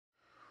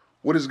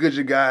What is good,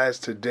 you guys?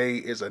 Today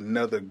is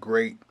another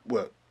great,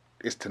 well,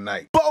 it's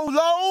tonight.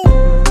 Bolo!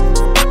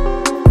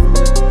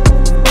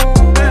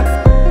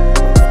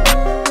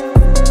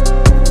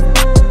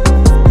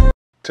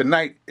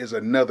 Tonight is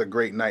another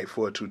great night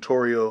for a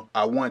tutorial.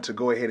 I want to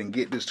go ahead and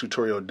get this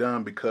tutorial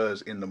done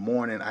because in the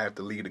morning I have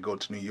to leave to go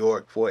to New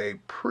York for a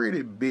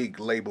pretty big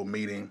label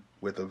meeting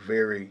with a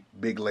very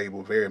big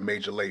label, very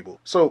major label.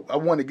 So I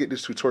want to get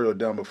this tutorial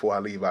done before I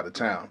leave out of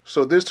town.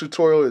 So this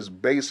tutorial is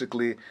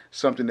basically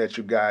something that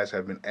you guys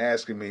have been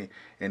asking me,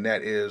 and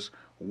that is,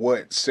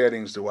 what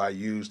settings do I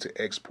use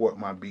to export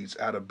my beats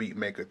out of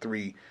Beatmaker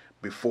 3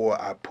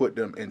 before I put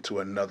them into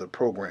another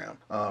program.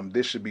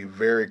 This should be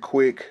very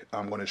quick.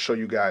 I'm going to show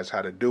you guys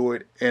how to do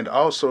it, and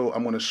also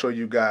I'm going to show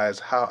you guys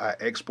how I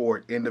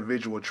export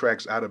individual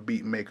tracks out of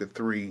Beatmaker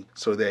 3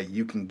 so that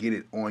you can get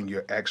it on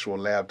your actual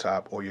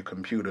laptop or your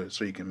computer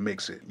so you can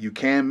mix it. You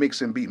can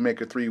mix in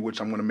Beatmaker 3,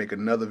 which I'm going to make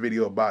another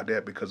video about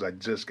that because I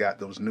just got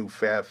those new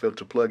Fab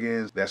Filter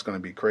plugins. That's going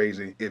to be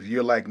crazy. If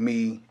you're like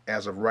me,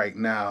 as of right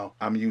now,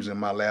 I'm using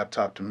my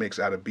laptop to mix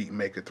out of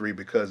Beatmaker 3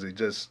 because it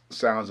just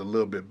sounds a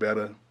little bit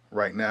better.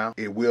 Right now,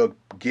 it will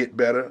get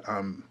better.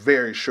 I'm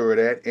very sure of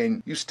that.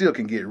 And you still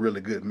can get really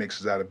good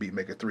mixes out of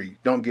Beatmaker 3.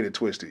 Don't get it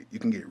twisted. You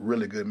can get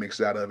really good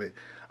mixes out of it.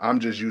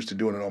 I'm just used to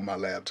doing it on my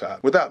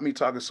laptop. Without me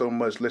talking so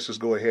much, let's just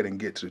go ahead and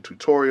get to the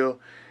tutorial.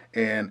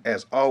 And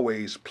as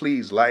always,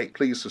 please like,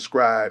 please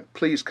subscribe,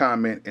 please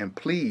comment, and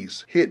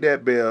please hit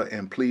that bell,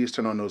 and please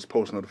turn on those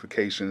post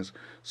notifications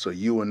so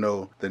you will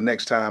know the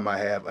next time I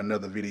have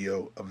another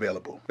video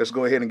available. Let's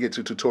go ahead and get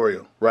to the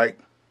tutorial right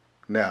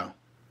now.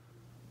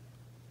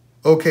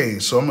 Okay,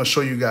 so I'm going to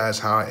show you guys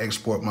how I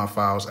export my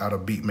files out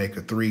of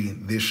Beatmaker 3.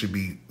 This should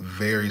be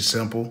very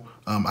simple.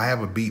 I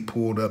have a beat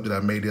pulled up that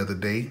I made the other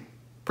day.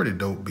 Pretty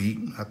dope beat.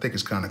 I think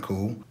it's kind of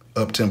cool.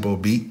 Up-tempo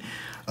beat.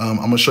 I'm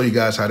going to show you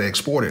guys how to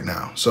export it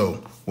now. So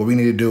what we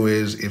need to do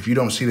is, if you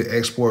don't see the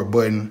export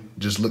button,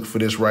 just look for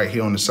this right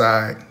here on the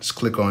side. Just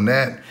click on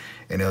that,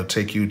 and it'll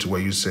take you to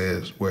where it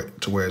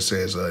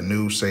says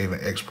new, save,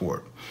 and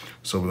export.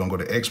 So we're going to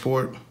go to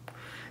export.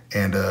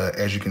 And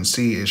as you can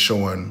see, it's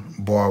showing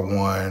bar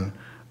 1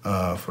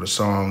 for the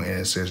song,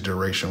 and it says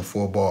duration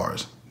 4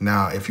 bars.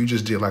 Now, if you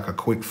just did like a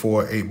quick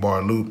 4 or 8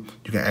 bar loop,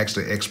 you can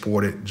actually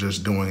export it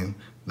just doing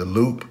the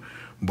loop.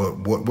 But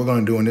what we're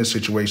going to do in this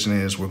situation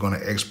is we're going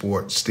to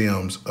export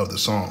stems of the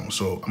song.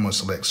 So I'm going to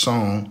select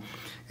song,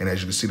 and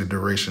as you can see, the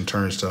duration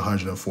turns to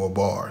 104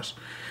 bars.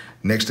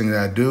 Next thing that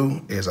I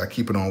do is I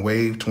keep it on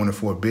wave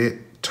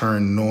 24-bit.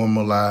 Turn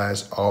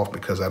normalize off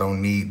because I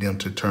don't need them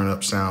to turn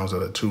up sounds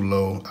that are too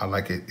low. I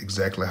like it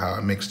exactly how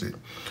I mixed it.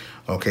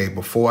 Okay,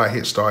 before I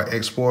hit start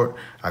export,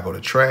 I go to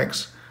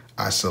tracks.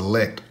 I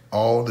select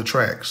all the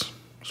tracks.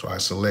 So I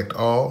select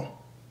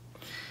all,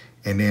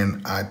 and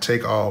then I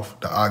take off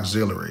the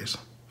auxiliaries.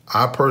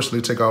 I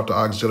personally take off the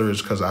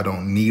auxiliaries because I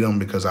don't need them,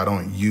 because I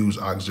don't use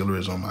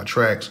auxiliaries on my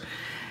tracks.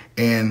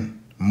 And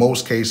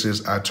most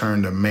cases, I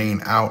turn the main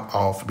out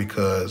off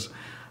because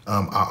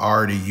I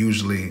already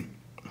usually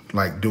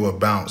like do a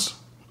bounce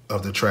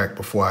of the track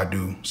before I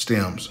do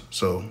stems.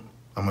 So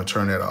I'm gonna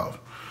turn that off.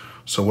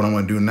 So what I'm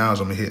gonna do now is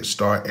I'm gonna hit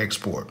start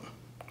export.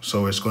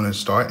 So it's gonna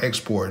start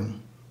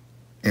exporting,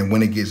 and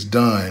when it gets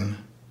done,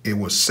 it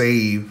will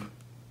save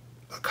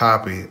a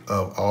copy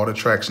of all the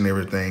tracks and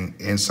everything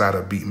inside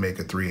of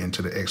Beatmaker 3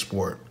 into the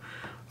export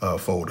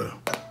folder.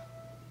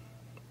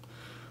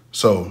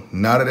 So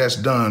now that that's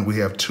done, we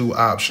have two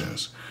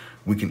options.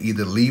 We can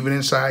either leave it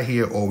inside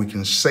here, or we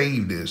can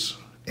save this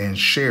and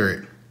share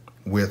it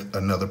with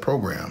another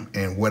program.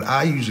 And what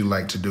I usually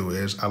like to do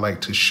is I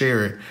like to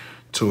share it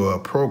to a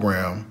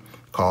program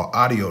called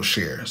Audio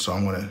Share. So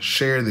I'm going to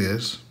share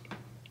this,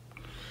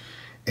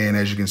 and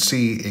as you can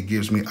see, it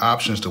gives me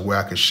options to where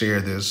I could share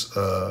this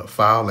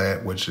file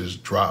at, which is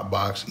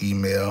Dropbox,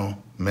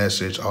 email,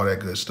 message, all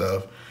that good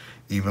stuff,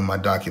 even my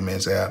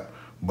Documents app.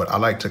 But I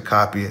like to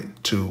copy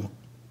it to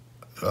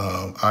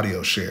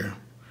Audio Share.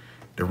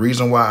 The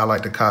reason why I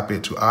like to copy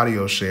it to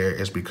Audio Share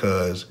is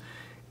because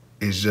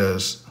it's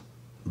just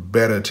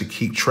better to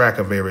keep track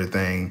of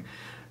everything.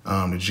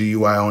 The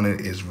GUI on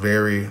it is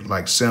very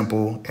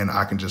simple, and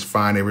I can just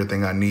find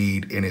everything I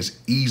need, and it's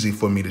easy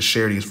for me to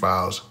share these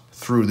files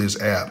through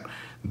this app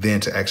than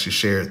to actually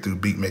share it through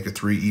Beatmaker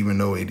 3. Even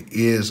though it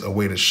is a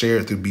way to share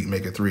it through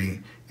Beatmaker 3,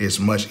 it's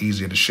much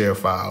easier to share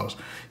files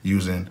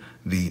using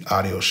the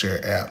Audio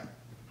Share app.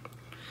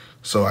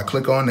 So I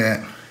click on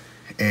that,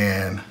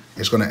 and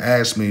it's going to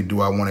ask me,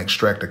 do I want to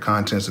extract the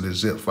contents of the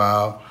zip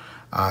file?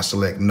 I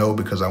select no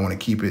because I want to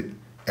keep it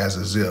as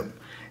a zip.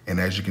 And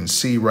as you can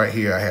see right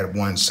here, I had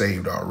one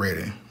saved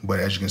already.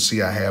 But as you can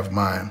see, I have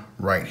mine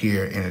right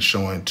here, and it's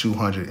showing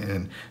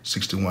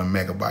 261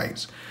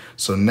 megabytes.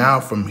 So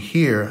now from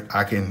here,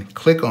 I can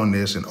click on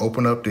this and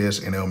open up this,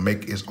 and it'll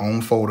make its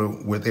own folder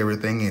with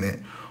everything in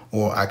it,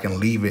 or I can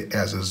leave it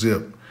as a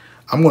zip.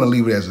 I'm going to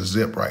leave it as a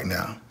zip right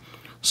now.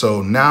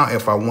 So now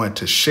if I want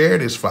to share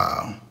this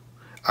file,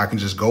 I can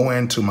just go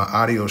into my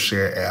Audio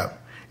Share app,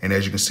 and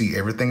as you can see,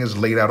 everything is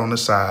laid out on the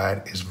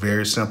side. It's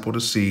very simple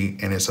to see,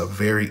 and it's a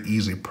very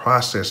easy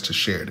process to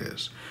share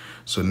this.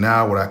 So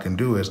now what I can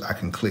do is I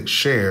can click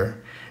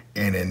share,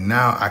 and then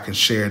now I can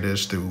share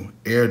this through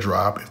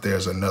AirDrop. If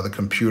there's another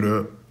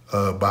computer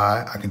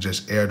by, I can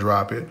just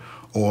AirDrop it,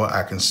 or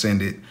I can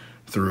send it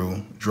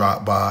through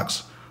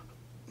Dropbox,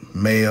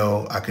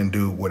 mail. I can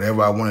do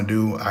whatever I want to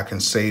do. I can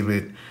save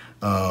it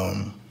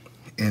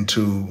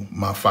into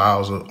my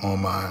files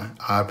on my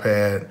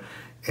iPad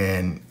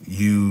and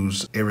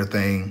use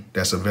everything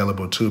that's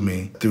available to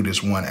me through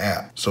this one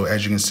app. So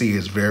as you can see,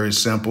 it's very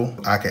simple.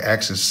 I can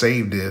actually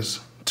save this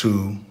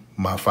to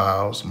my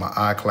files, my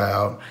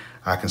iCloud.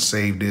 I can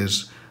save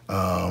this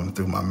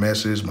through my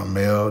message, my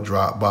mail,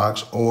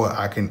 Dropbox, or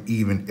I can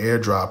even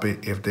AirDrop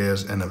it if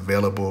there's an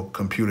available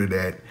computer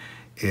that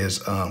is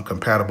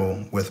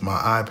compatible with my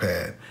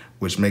iPad,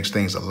 which makes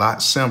things a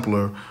lot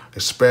simpler,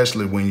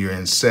 especially when you're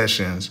in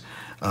sessions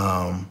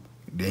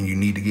and you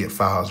need to get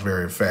files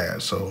very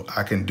fast. So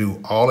I can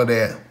do all of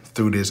that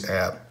through this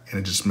app, and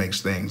it just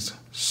makes things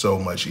so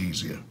much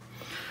easier.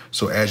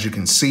 So as you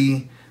can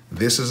see,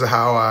 this is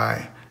how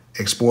I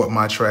export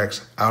my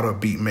tracks out of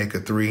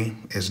Beatmaker 3.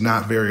 It's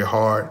not very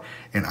hard,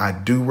 and I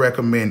do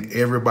recommend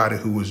everybody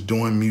who is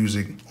doing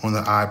music on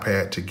the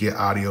iPad to get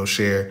Audio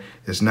Share.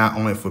 It's not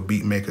only for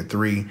Beatmaker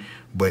 3,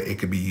 but it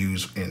could be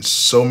used in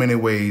so many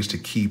ways to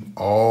keep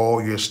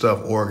all your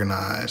stuff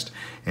organized,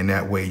 and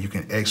that way you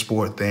can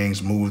export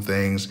things, move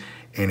things,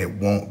 and it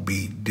won't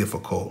be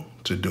difficult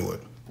to do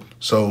it.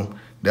 So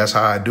that's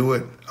how I do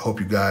it. I hope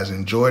you guys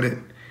enjoyed it,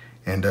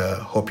 and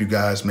hope you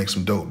guys make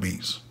some dope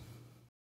beats.